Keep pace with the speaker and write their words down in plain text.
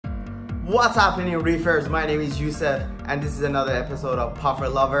What's happening, reefers? My name is Yusef and this is another episode of Puffer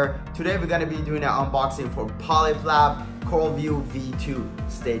Lover. Today we're going to be doing an unboxing for PolypLab Coral View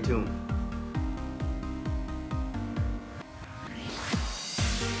V2. Stay tuned.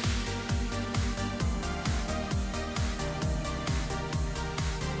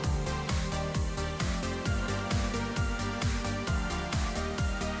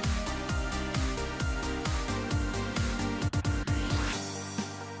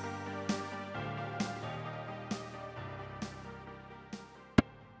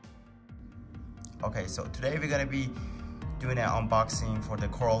 Okay, so today we're gonna be doing an unboxing for the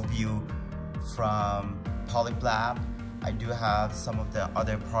Coral View from PolypLab. I do have some of the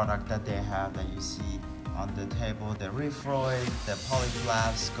other product that they have that you see on the table, the reef roid, the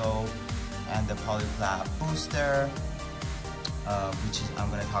PolypLab scope, and the PolypLab booster, which I'm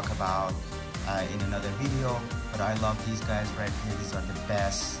gonna talk about in another video. But I love these guys right here. These are the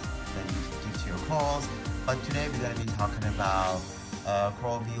best that you can give to your corals. But today we're gonna be talking about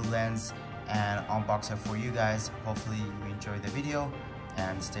Coral View lens and unbox it for you guys. Hopefully you enjoy the video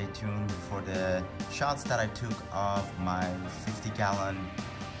and stay tuned for the shots that I took of my 50-gallon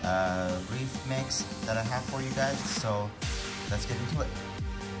reef mix that I have for you guys. So let's get into it.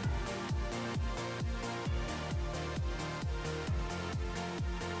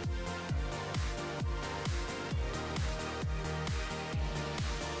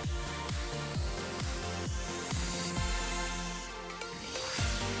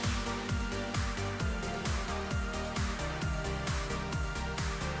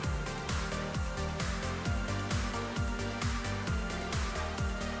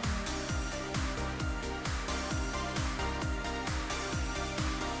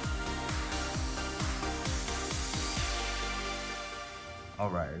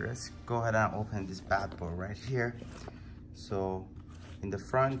 Alright, let's go ahead and open this bad boy right here. So in the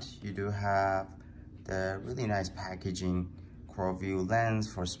front you do have the really nice packaging Coral View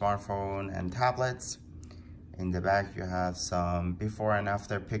lens for smartphone and tablets. In the back you have some before and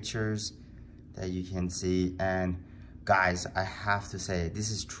after pictures that you can see. And guys, I have to say, this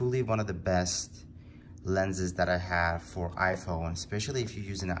is truly one of the best lenses that I have for iPhone, especially if you're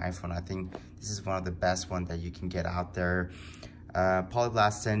using an iPhone. I think this is one of the best ones that you can get out there.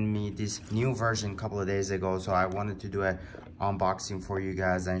 PolypLab sent me this new version a couple of days ago, so I wanted to do an unboxing for you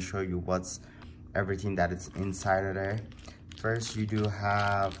guys and show you what's everything that is inside of there. First, you do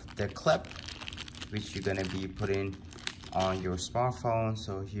have the clip, which you're gonna be putting on your smartphone.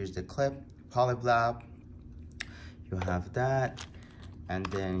 So here's the clip, PolypLab. You have that, and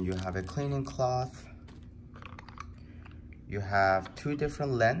then you have a cleaning cloth. You have two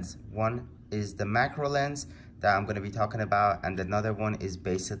different lenses. One is the macro lens that I'm gonna be talking about, and another one is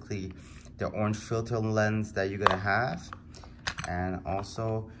basically the orange filter lens that you're gonna have. And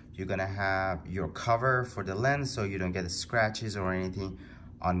also you're gonna have your cover for the lens so you don't get the scratches or anything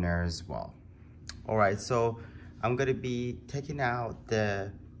on there as well. All right, so I'm gonna be taking out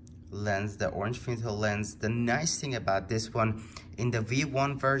the lens, the orange filter lens. The nice thing about this one, in the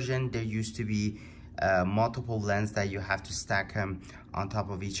V1 version, there used to be multiple lenses that you have to stack them on top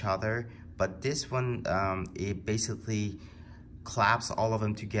of each other. But this one, it basically claps all of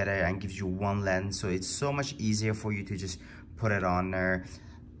them together and gives you one lens. So it's so much easier for you to just put it on there.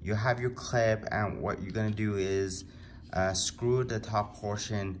 You have your clip, and what you're gonna do is screw the top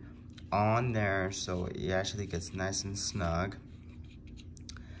portion on there so it actually gets nice and snug.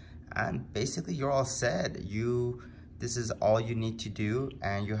 And basically you're all set. This is all you need to do.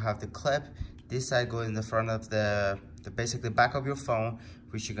 And you have the clip. This side goes in the front of the basically back of your phone,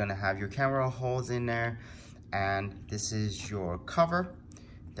 which you're gonna have your camera holes in there. And this is your cover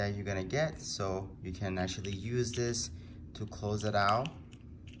that you're gonna get, so you can actually use this to close it out.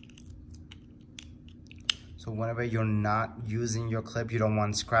 So whenever you're not using your clip, you don't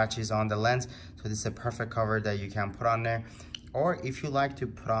want scratches on the lens, so this is a perfect cover that you can put on there. Or if you like to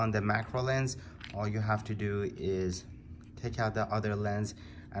put on the macro lens, all you have to do is take out the other lens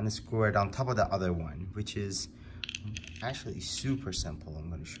and screw it on top of the other one, which is actually super simple. I'm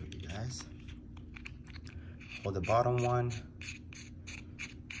going to show you guys. Hold the bottom one,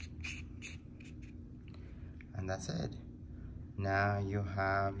 and that's it. Now you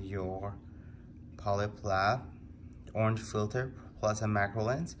have your PolypLab orange filter plus a macro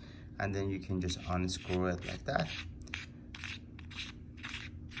lens, and then you can just unscrew it like that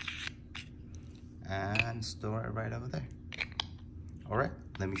and store it right over there. All right,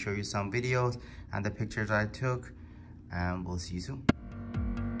 let me show you some videos and the pictures I took, and we'll see you soon.